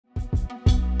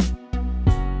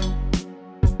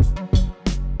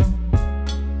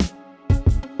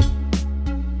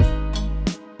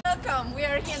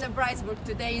Bridesburg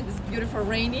today in this beautiful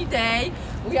rainy day.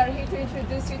 We are here to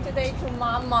introduce you today to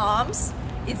Mom's.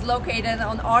 It's located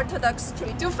on Orthodox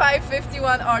Street,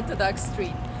 2551 Orthodox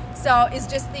Street. So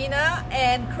it's Justina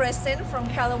and Kristen from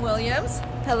Keller Williams.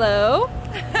 Hello.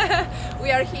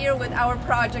 We are here with our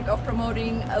project of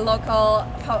promoting local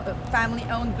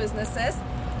family-owned businesses.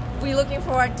 We're looking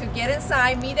forward to get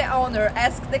inside, meet the owner,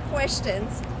 ask the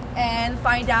questions, and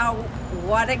find out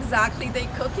what exactly they're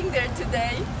cooking there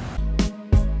today.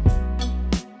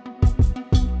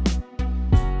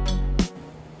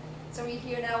 So we're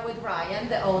here now with Ryan,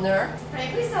 the owner.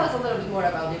 Ryan, please tell us a little bit more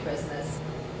about your business.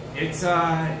 It's,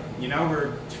 you know,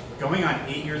 we're going on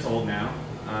 8 years old now.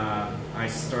 I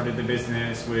started the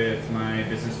business with my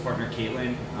business partner,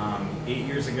 Caitlin, 8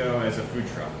 years ago as a food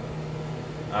truck.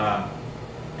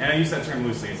 And I use that term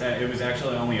loosely. It was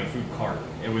actually only a food cart.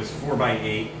 It was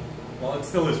 4x8. Well, it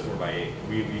still is 4x8.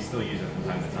 We still use it from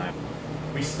time to time.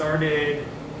 We started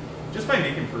just by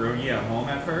making pierogi at home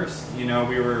at first. You know,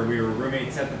 we were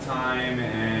roommates at the time,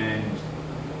 and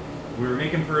we were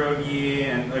making pierogi,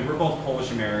 and like we're both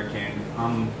Polish American.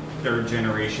 I'm third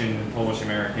generation Polish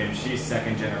American. She's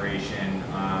second generation.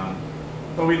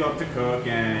 But we love to cook,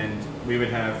 and we would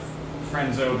have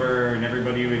friends over, and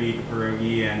everybody would eat the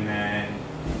pierogi, and then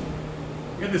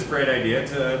we had this great idea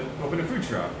to open a food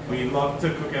truck. We love to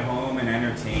cook at home and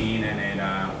entertain, and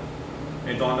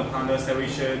it dawned upon us that we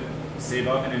should save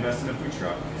up and invest in a food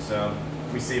truck. So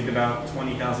we saved about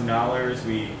 $20,000.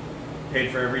 We paid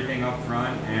for everything up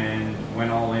front and went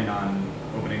all in on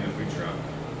opening the food truck.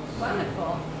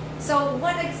 Wonderful. So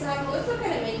what exactly, let's look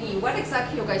at the menu. What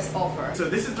exactly you guys offer? So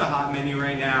this is the hot menu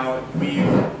right now.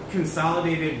 We've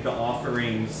consolidated the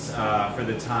offerings for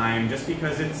the time just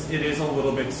because it is a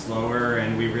little bit slower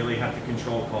and we really have to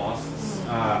control costs.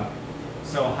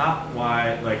 So hot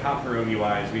pierogi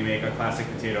wise, we make a classic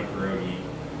potato pierogi,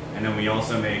 and then we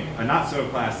also make a not so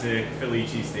classic Philly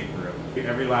cheesesteak pierogi.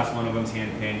 Every last one of them's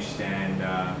hand pinched, and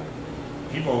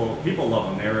people love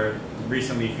them. They were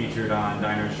recently featured on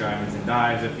Diners, Drive-Ins, and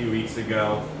Dives a few weeks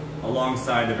ago,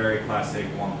 alongside the very classic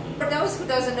guamki. For those who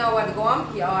doesn't know what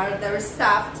guamki are, they're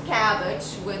stuffed cabbage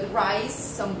with rice,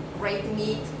 some great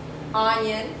meat,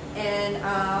 onion, and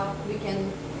we can,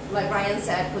 like Ryan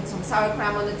said, put some sour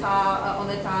cream on the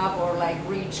top, or like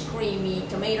rich, creamy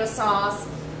tomato sauce.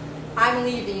 I'm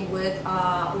leaving with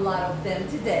a lot of them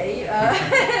today,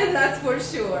 that's for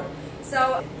sure.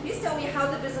 So please tell me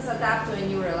how the business adapted to a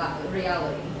new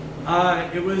reality.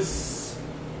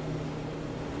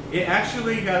 It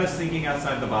actually got us thinking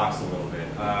outside the box a little bit.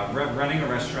 Running a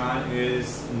restaurant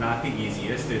is not the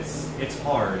easiest. It's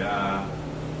hard.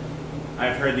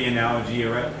 I've heard the analogy,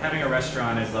 having a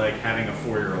restaurant is like having a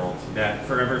 4-year-old that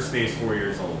forever stays 4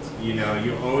 years old. You know,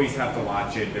 you always have to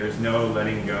watch it. There's no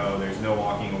letting go. There's no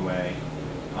walking away.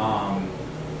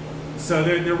 So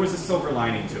there was a silver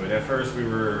lining to it. At first we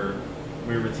were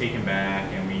taken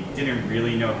back, and we didn't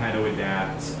really know how to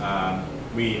adapt.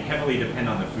 We heavily depend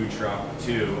on the food truck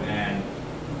too, and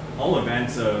all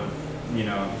events of, you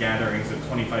know, gatherings of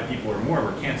 25 people or more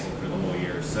were canceled for the whole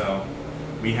year. So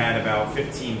we had about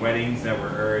 15 weddings that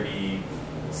were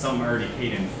some already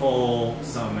paid in full,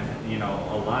 some, you know,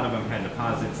 a lot of them had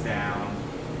deposits down.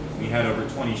 We had over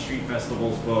 20 street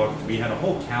festivals booked. We had a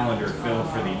whole calendar filled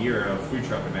for the year of food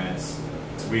truck events.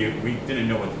 We didn't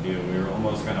know what to do. We were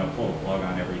almost going to pull the plug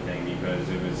on everything because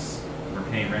we're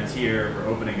paying rent here, we're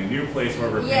opening a new place where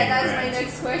we're paying rent. Yeah, that's my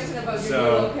next question about your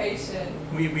new location.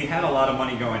 We had a lot of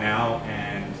money going out,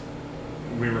 and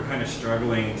we were kind of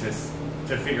struggling to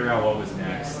figure out what was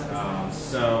next.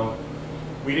 So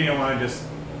we didn't want to just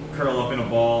curl up in a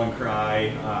ball and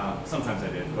cry. Sometimes I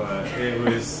did, but it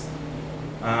was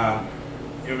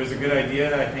a good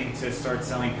idea, I think, to start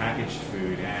selling packaged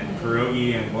food, and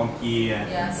pierogi and guamki and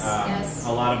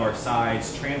a lot of our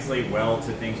sides translate well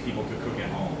to things people could cook at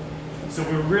home. So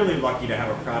we're really lucky to have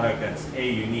a product that's A,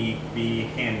 unique, B,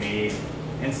 handmade,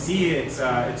 and C, it's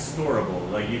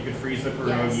storable. Like, you could freeze the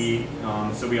pierogi,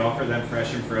 so we offer them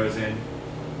fresh and frozen.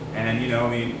 And, you know,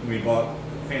 we bought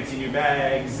fancy new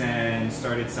bags and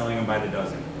started selling them by the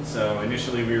dozen. So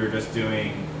initially we were just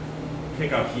doing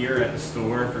pickup here at the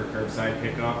store for curbside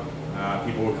pickup.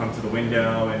 People would come to the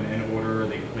window and order.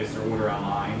 They could place their order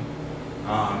online.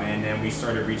 And then we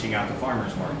started reaching out to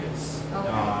farmers markets. Okay.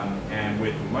 And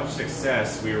with much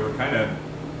success, we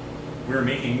were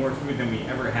making more food than we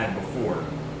ever had before.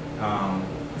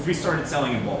 Because we started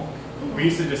selling in bulk. We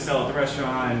used to just sell at the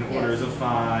restaurant in orders of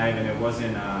 5, and it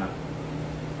wasn't,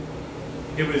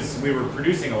 we were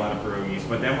producing a lot of pierogies,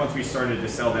 but then once we started to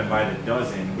sell them by the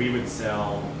dozen, we would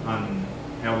sell,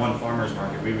 at one farmer's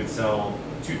market, we would sell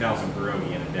 2,000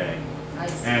 pierogi in a day. I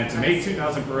see. And to make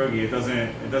 2,000 pierogi, it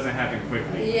doesn't happen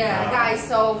quickly. Yeah, guys.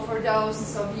 So for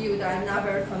those of you that are not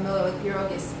very familiar with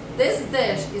pierogis, this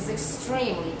dish is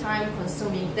extremely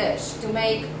time-consuming dish to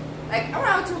make. Like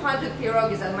around 200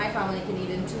 pierogis that my family can eat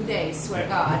in 2 days, swear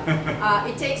God.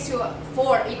 It takes you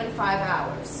 4, even 5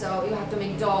 hours. So you have to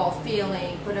make dough,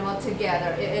 filling, put them all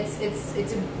together. It's a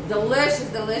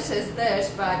delicious dish,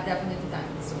 but definitely time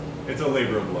consuming. It's a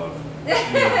labor of love.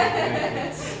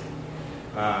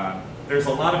 There's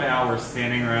a lot of hours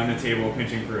standing around the table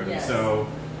pinching pierogies. Yes. So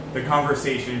the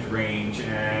conversations range,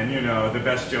 and the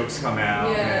best jokes come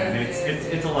out, and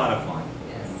it's a lot of fun.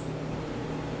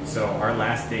 So our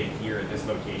last day here at this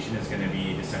location is going to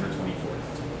be December 24th.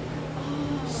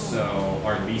 Oh. So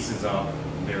our lease is up.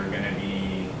 They're going to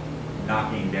be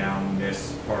knocking down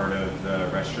this part of the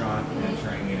restaurant and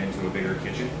turning it into a bigger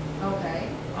kitchen. Okay.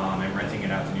 And renting it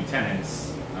out to new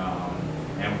tenants.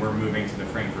 And we're moving to the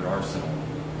Frankfurt Arsenal.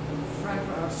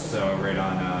 So right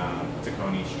on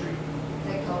Tacony Street.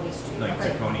 Tacony Street. Like okay.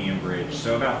 Tacony and Bridge.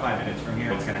 So about 5 minutes from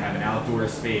here. It's going to have an outdoor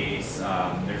space.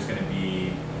 There's going to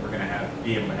be We're going to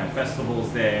be able to have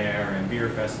festivals there and beer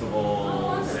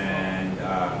festivals and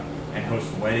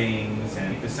host weddings.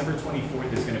 And December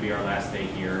 24th is going to be our last day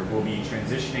here. We'll be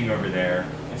transitioning over there.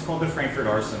 It's called the Frankfurt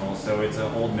Arsenal, so it's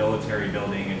an old military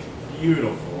building. It's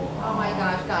beautiful. Oh my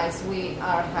gosh, guys, we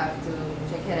have to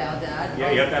check it out.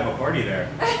 Yeah, you have to have a party there.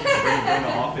 Bring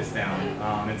the office down.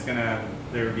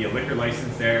 There will be a liquor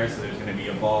license there, so there's going to be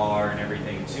a bar and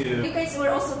everything too. You guys were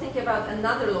also thinking about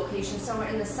another location somewhere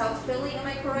in the South Philly, am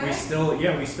I correct? We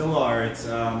still are. It's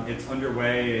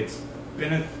underway. It's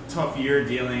been a tough year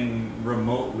dealing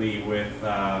remotely with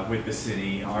the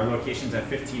city. Our location's at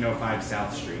 1505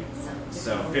 South Street.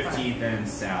 So 15th and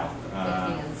South.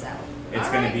 15th and South. It's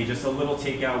going to be just a little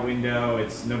takeout window.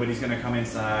 Nobody's going to come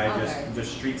inside. Okay.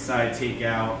 Just street side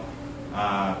takeout.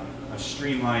 A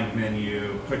streamlined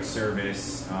menu, quick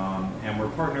service, and we're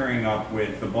partnering up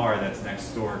with the bar that's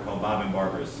next door called Bob and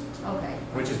Barbara's. Okay.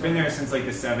 Which has been there since like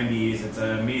the 70s. It's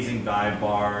an amazing dive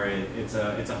bar. It's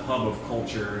a hub of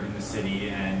culture in the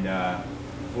city, and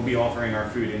we'll be offering our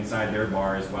food inside their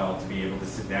bar as well to be able to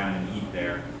sit down and eat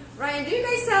there. Ryan, do you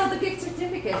guys sell the gift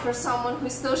certificate for someone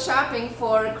who's still shopping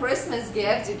for a Christmas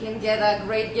gift? You can get a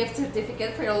great gift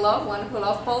certificate for your loved one who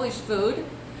loves Polish food.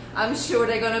 I'm sure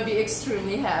they're going to be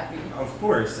extremely happy. Of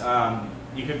course.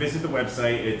 You can visit the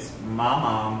website. It's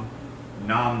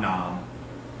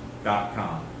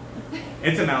momomnomnom.com.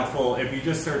 It's a mouthful. If you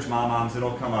just search Moms,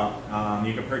 it'll come up.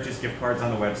 You can purchase gift cards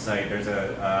on the website. There's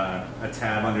a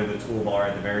tab under the toolbar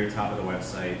at the very top of the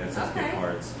website that says gift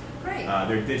cards. Great.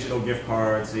 They're digital gift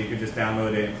cards, so you can just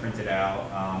download it and print it out.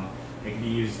 It can be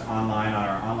used online on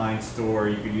our online store.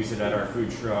 You could use it at our food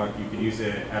truck. You could use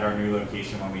it at our new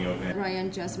location when we open.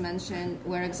 Ryan just mentioned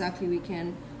where exactly we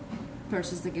can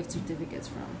purchase the gift certificates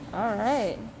from. All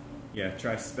right. Yeah,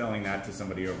 try spelling that to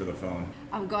somebody over the phone.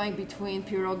 I'm going between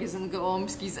pierogis and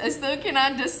gołąbskis. I still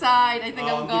cannot decide. I think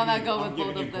I'm gonna go with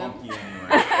both of them.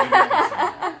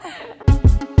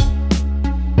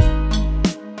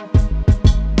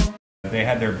 They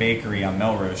had their bakery on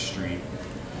Melrose Street.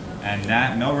 And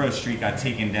that Melrose Street got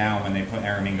taken down when they put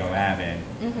Aramingo Ave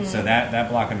in. So that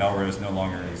block of Melrose no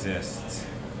longer exists.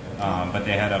 But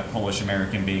they had a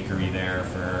Polish-American bakery there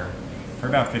for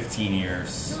about 15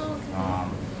 years.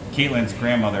 Caitlin's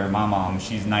grandmother, my mom,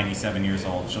 she's 97 years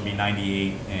old. She'll be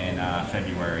 98 in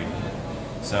February.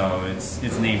 So it's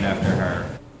named after her.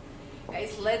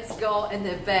 Guys, let's go in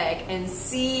the back and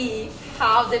see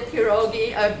how the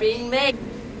pierogi are being made.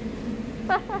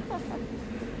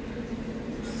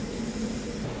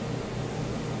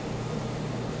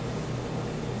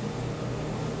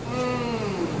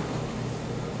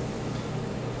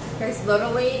 Guys,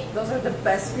 literally, those are the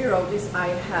best pierogis I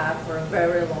have for a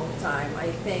very long time.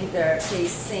 I think they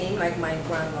seem like my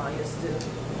grandma used to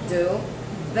do.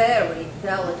 Very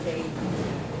delicate.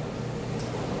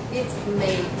 It's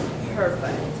made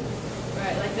perfect.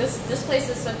 Right, like this place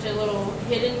is such a little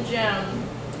hidden gem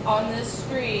on this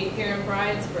street here in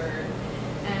Bridesburg.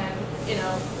 And,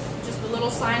 just a little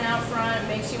sign out front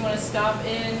makes you want to stop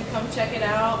in, come check it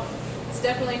out. It's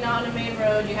definitely not on a main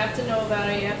road. You have to know about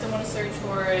it. You have to want to search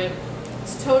for it.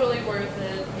 It's totally worth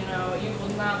it. You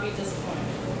will not be disappointed.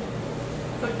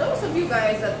 For those of you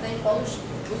guys that think Polish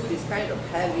food is kind of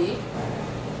heavy,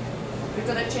 you're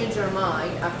going to change your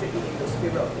mind after eating those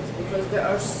pierogis because they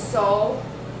are so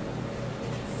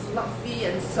fluffy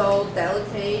and so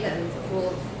delicate and full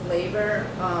of flavor.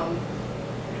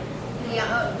 You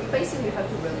basically have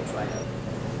to really try them.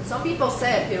 Some people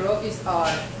say pierogis are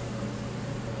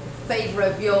fake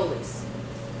raviolis.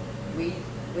 We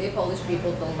We Polish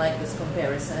people don't like this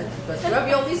comparison because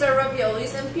raviolis are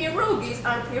raviolis and pierogis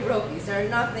are pierogis. There's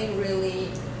nothing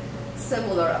really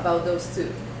similar about those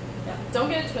two. Yeah, don't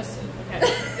get it twisted. Okay,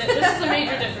 this is a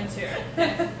major difference here.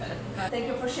 Thank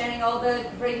you for sharing all the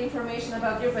great information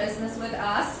about your business with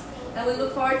us, and we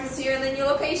look forward to see you in the new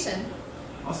location.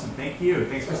 Awesome, thank you.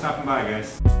 Thanks for stopping by,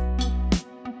 guys.